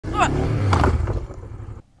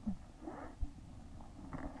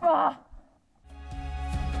Oh.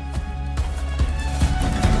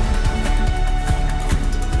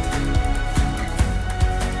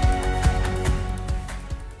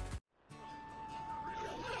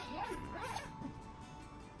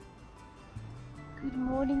 Good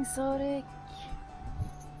morning, Sarek,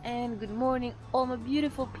 and good morning all my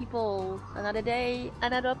beautiful people. Another day,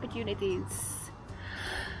 another opportunities.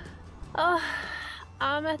 Oh,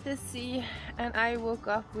 I'm at the sea and I woke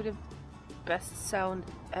up with the best sound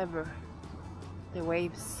ever. The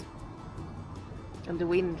waves and the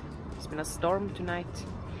wind. It's been a storm tonight,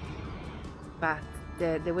 but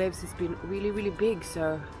the waves has been really big,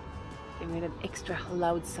 so it made an extra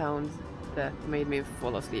loud sound that made me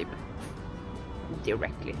fall asleep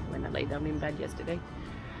directly when I lay down in bed yesterday.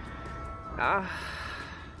 I'm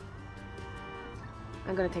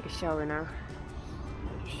gonna take a shower now.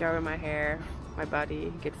 Shower my hair, my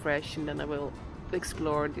body, get fresh, and then I will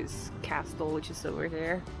explore this castle which is over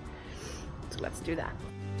here. So let's do that.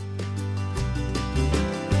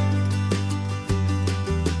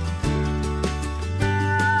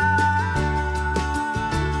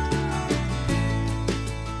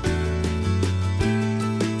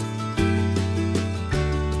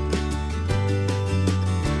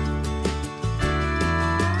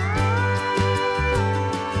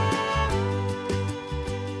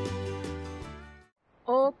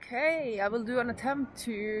 Okay, I will do an attempt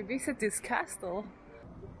to visit this castle.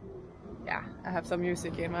 Yeah, I have some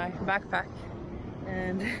music in my backpack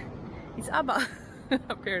and it's ABBA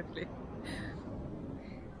apparently.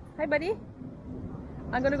 Hi buddy,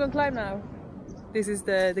 I'm gonna go climb now. This is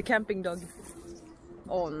the camping dog.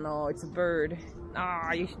 Oh no, it's a bird.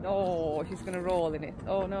 Oh, she's gonna roll in it.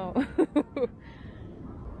 Oh no.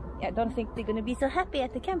 Yeah, I don't think they're gonna be so happy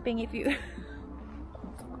at the camping if you...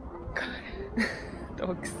 God.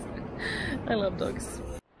 Dogs. I love dogs.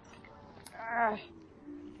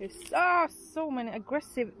 There's so many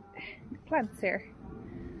aggressive plants here.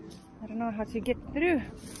 I don't know how to get through.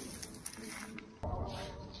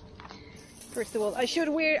 First of all, I should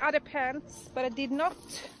wear other pants, but I did not.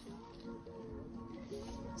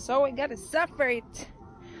 So I gotta suffer it.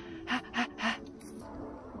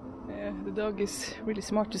 Yeah, the dog is really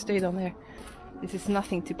smart to stay down there. This is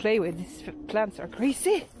nothing to play with. These plants are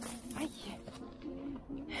crazy. Aye.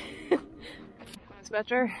 It's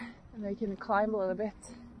better, and I can climb a little bit.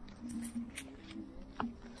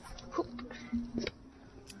 Hoop.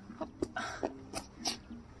 Hop.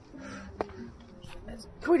 That's a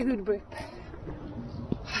pretty good grip.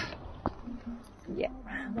 Yeah,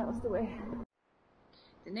 that was the way.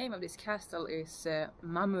 The name of this castle is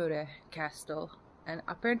Mamure Castle, and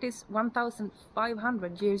apparently it's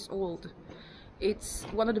 1,500 years old. It's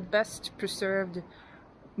one of the best preserved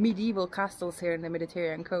medieval castles here in the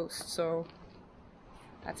Mediterranean coast, so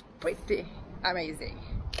that's pretty amazing.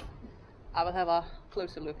 I will have a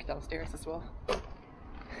closer look downstairs as well.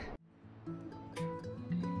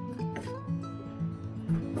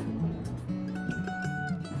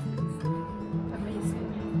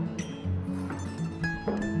 Amazing.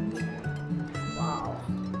 Wow.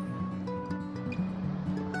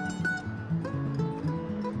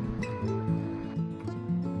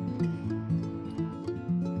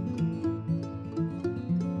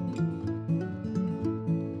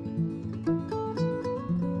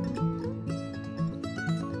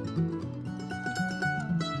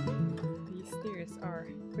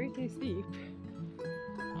 Pretty steep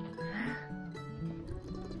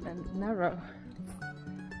and narrow.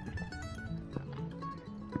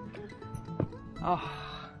 Oh,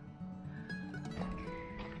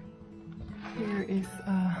 here is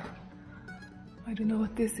I don't know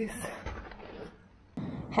what this is.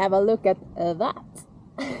 Have a look at that.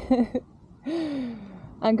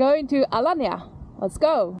 I'm going to Alanya. Let's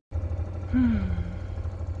go.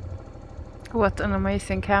 What an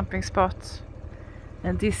amazing camping spot.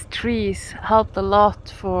 And these trees helped a lot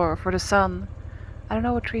for the sun. I don't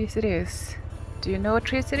know what trees it is. Do you know what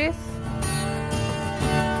trees it is?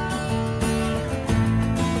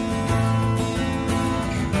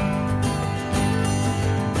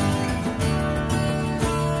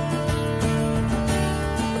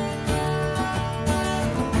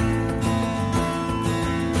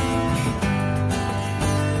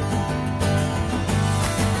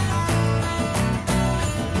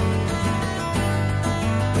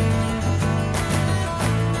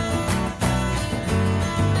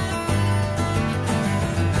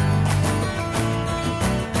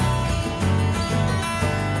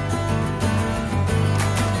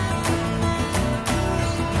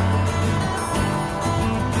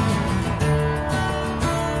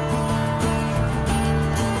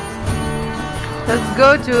 Let's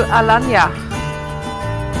go to Alanya.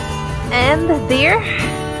 And there,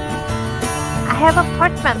 I have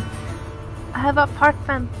apartment. I have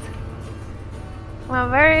apartment. My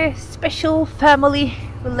very special family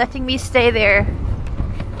for letting me stay there.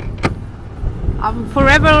 I'm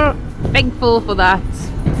forever thankful for that.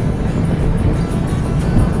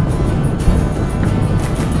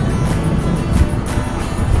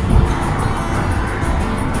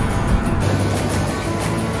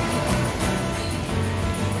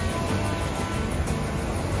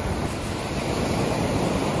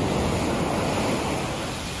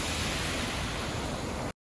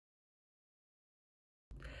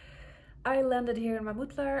 I landed here in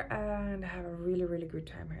Mamutlar and have a really good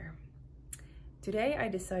time here. Today I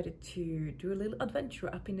decided to do a little adventure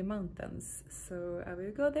up in the mountains. So I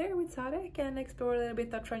will go there with Sarek and explore a little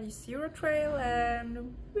bit of Transalp trail,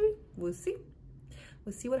 and we'll see.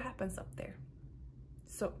 We'll see what happens up there.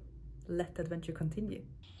 So let the adventure continue.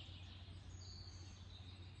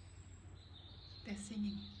 They're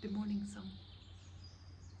singing the morning song.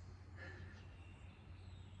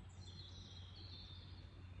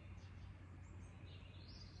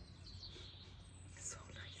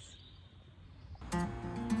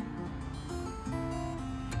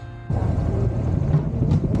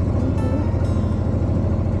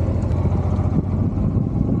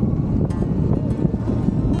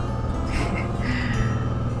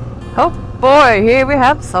 Oh boy, here we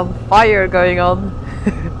have some fire going on.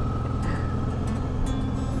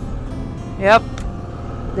 Yep,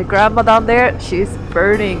 the grandma down there, she's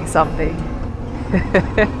burning something.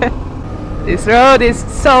 This road is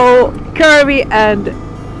so curvy and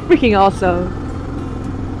freaking awesome.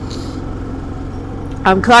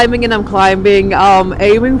 I'm climbing and I'm climbing,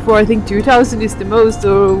 aiming for I think 2000 is the most,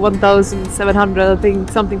 or 1700, I think,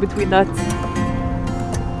 something between that.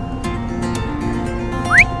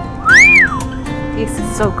 This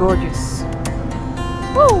is so gorgeous.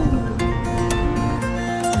 Woo!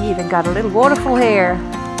 Even got a little waterfall here.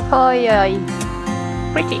 Oi, oi.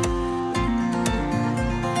 Pretty.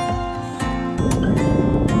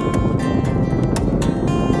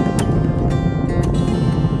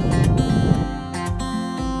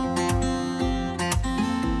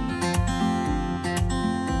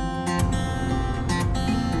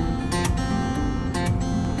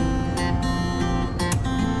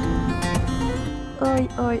 Oi,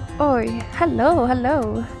 oi, oi. Hello,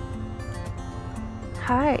 hello.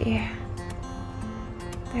 Hi.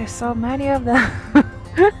 There's so many of them.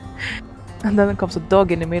 And then comes a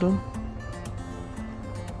dog in the middle.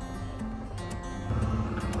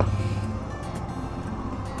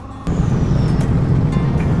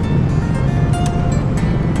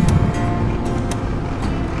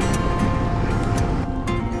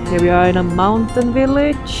 Here we are in a mountain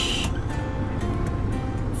village.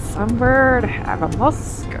 Somewhere they have a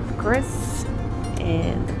mosque, of course.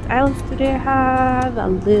 And what else do they have? A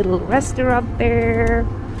little restaurant there.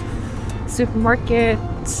 Supermarket.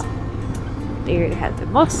 There they have the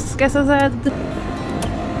mosque, as I said.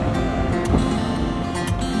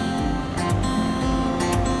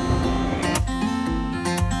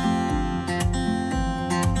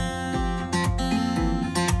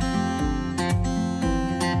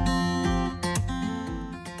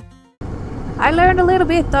 I learned a little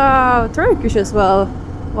bit of Turkish as well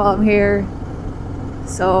while I'm here.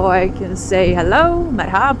 So I can say hello,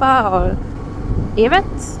 merhaba, or evet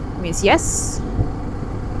means yes.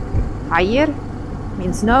 Hayır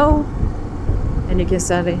means no. And you can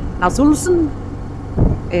say nasılsın?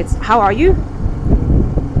 It's how are you?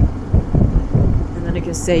 And then you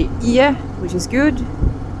can say iyi, which is good.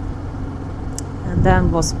 And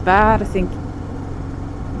then was bad, I think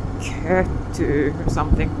kötü or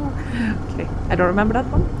something. Okay, I don't remember that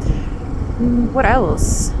one. What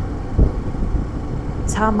else?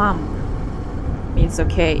 Tamam means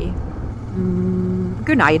okay.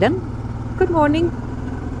 Günaydın. Good morning.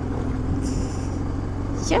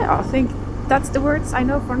 Yeah, I think that's the words I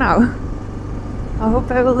know for now. I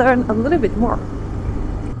hope I will learn a little bit more.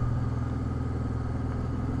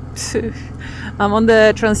 I'm on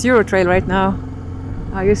the Transalp trail right now.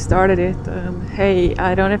 I just started it. Hey,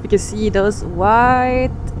 I don't know if you can see those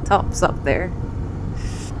white tops up there.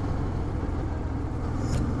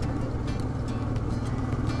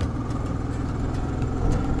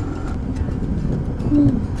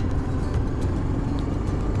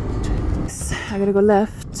 I gotta go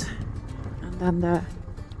left, and then the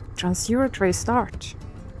Transalp trail start.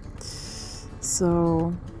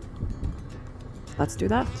 So let's do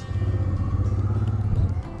that.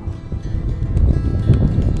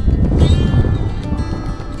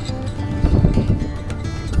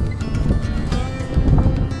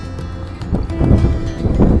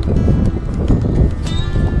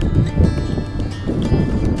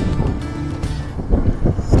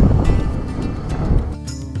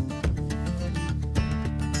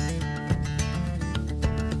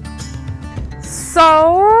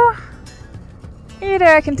 So either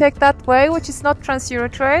I can take that way, which is not Trans-Euro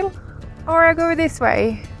Trail, or I go this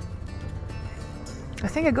way. I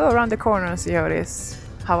think I go around the corner and see how it is,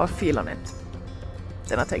 how I feel on it.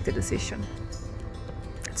 Then I'll take the decision.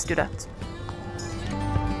 Let's do that.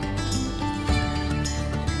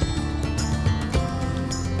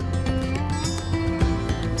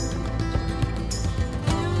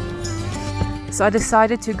 So I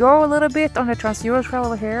decided to go a little bit on the Trans-Euro Trail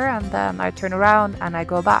over here, and then I turn around and I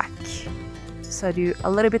go back. So I do a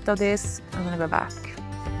little bit of this and then I go back.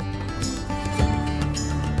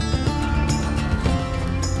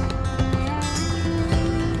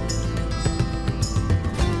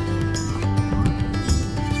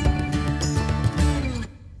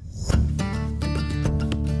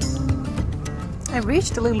 I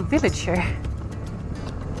reached a little village here.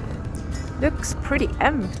 Looks pretty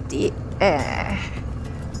empty. I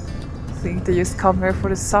think they just come here for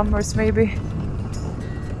the summers, maybe.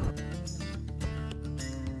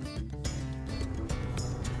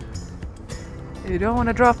 You don't want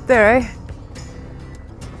to drop there, eh?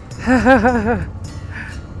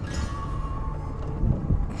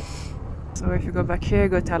 So if you go back here,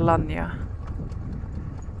 go to Alanya.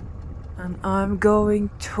 And I'm going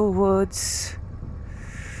towards...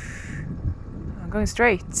 I'm going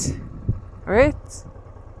straight. Right?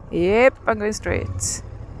 Yep, I'm going straight.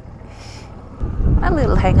 A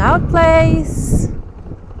little hangout place.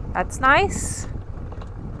 That's nice.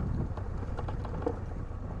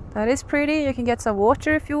 That is pretty. You can get some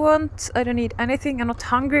water if you want. I don't need anything. I'm not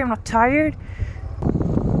hungry. I'm not tired.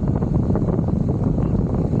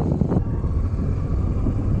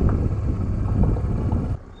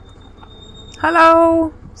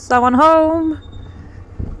 Hello? Someone home?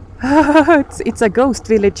 It's a ghost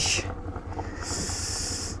village.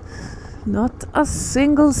 Not a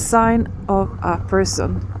single sign of a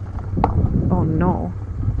person. Oh no.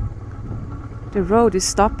 The road is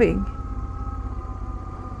stopping.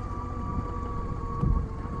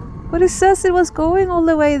 But it says it was going all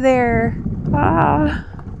the way there. Ah.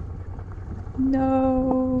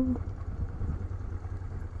 No.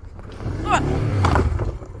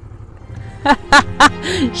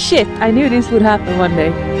 Shit, I knew this would happen one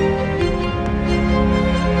day.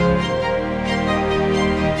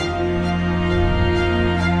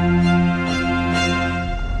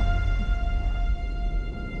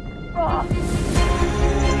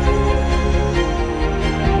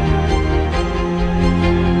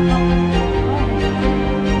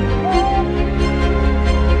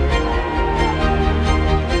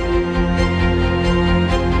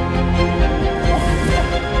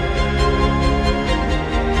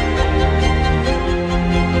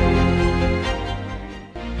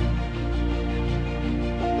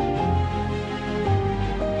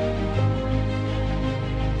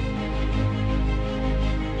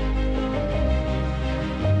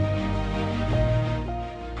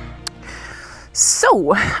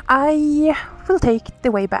 So, I will take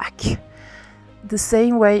the way back. The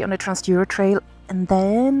same way on the Trans-Euro Trail, and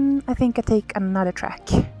then I think I take another track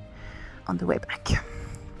on the way back.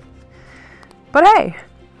 But hey,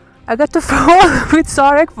 I got to fall with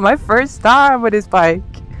Sarek for my first time with his bike.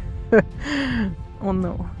 Oh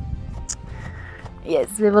no. Yes,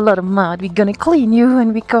 we have a lot of mud. We're gonna clean you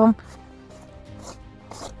when we come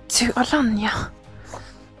to Alanya.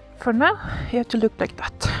 For now, you have to look like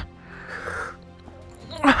that.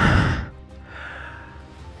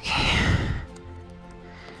 Okay.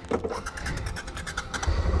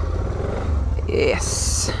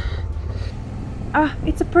 Yes. Ah,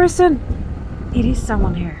 it's a person. It is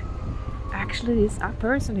someone here. Actually, it's a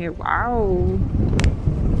person here. Wow.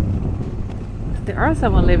 There are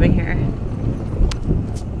someone living here.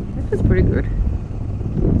 That feels pretty good.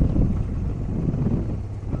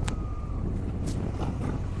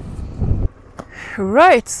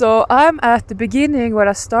 Right, so I'm at the beginning where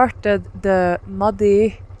I started the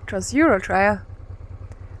muddy Trans-Euro Trail.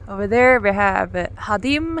 Over there we have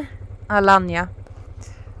Hadim, Alanya.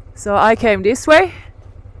 So I came this way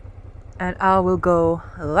and I will go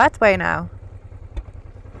that way now.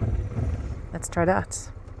 Let's try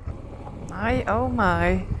that. My oh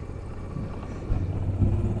my.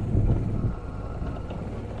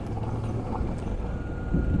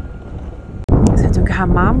 So I took a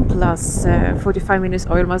hammam plus 45 minutes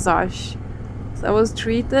oil massage. So I was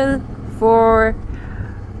treated for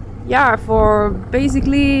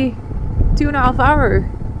basically 2.5 hours.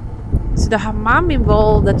 So the hammam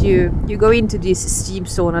involved that you go into this steam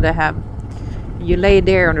sauna they have. You lay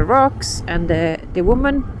there on the rocks, and the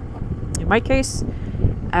woman, in my case,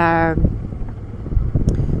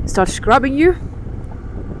 starts scrubbing you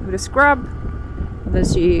with a scrub. And then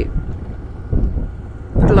she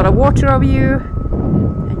a lot of water over you,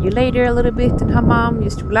 and you lay there a little bit in hammam,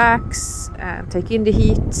 just relax and take in the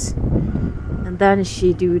heat. And then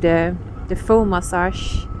she do the foam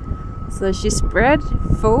massage. So she spread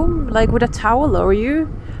foam like with a towel over you,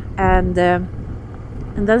 and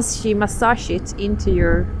then she massage it into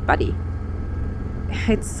your body.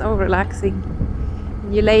 It's so relaxing.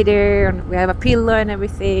 You lay there and we have a pillow and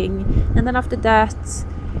everything, and then after that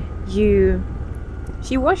she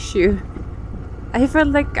wash you. I felt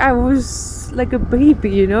like I was like a baby,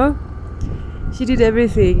 you know. She did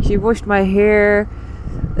everything. She washed my hair,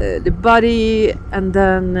 the body, and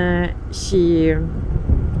then she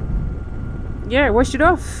washed it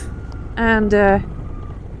off and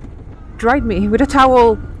dried me with a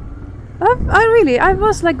towel. I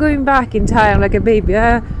was like going back in time like a baby.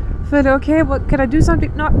 I felt okay, what can I do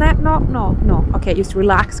something? No. Okay, just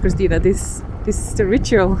relax, Christina. This is the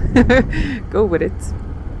ritual. Go with it.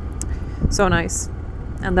 So nice.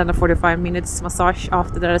 And then a 45 minutes massage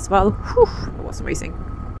after that as well. Whew, it was amazing.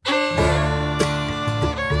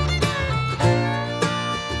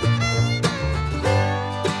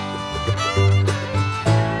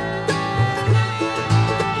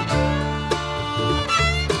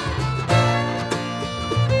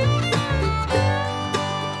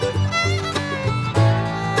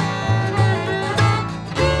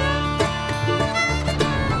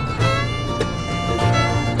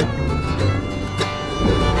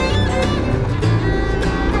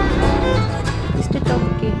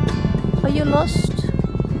 Lost?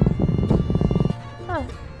 Oh,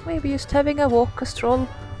 maybe just having a walk, a stroll.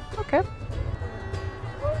 Okay.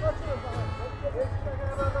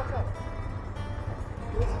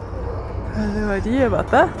 I have no idea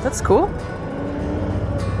about that. That's cool.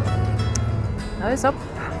 Nose up.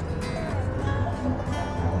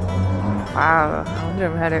 Wow, I wonder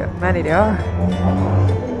how many there are.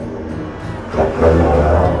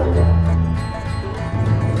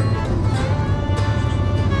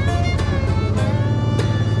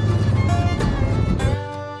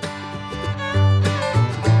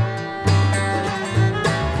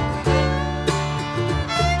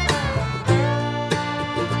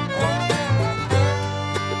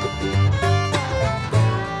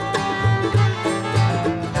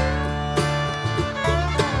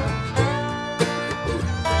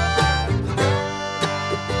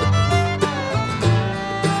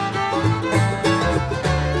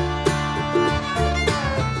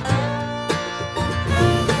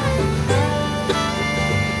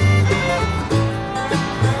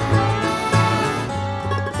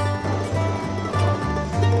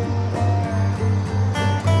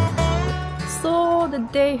 The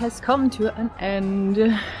day has come to an end,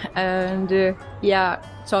 and yeah,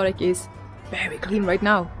 Sarek is very clean right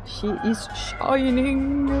now. She is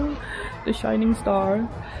shining, the shining star.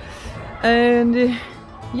 And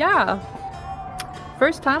yeah,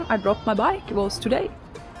 first time I dropped my bike was today.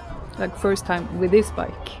 Like first time with this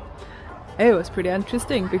bike. It was pretty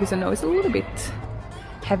interesting because I know it's a little bit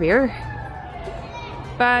heavier,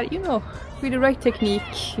 but you know, with the right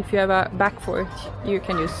technique, if you have a back for it, you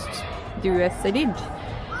can just do as I did.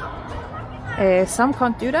 Some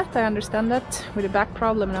can't do that, I understand that, with a back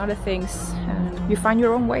problem and other things, and you find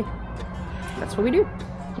your own way. That's what we do,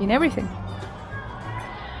 in everything.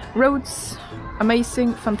 Roads,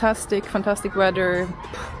 amazing, fantastic weather.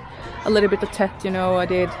 A little bit of tet, you know, I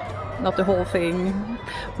did. Not the whole thing,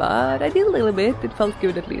 but I did a little bit, it felt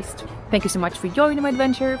good at least. Thank you so much for joining my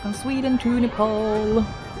adventure from Sweden to Nepal.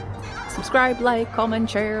 Subscribe, like, comment,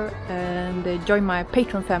 share, and join my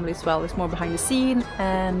Patreon family as well. There's more behind the scene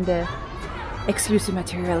and exclusive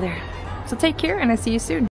material there. So take care, and I see you soon.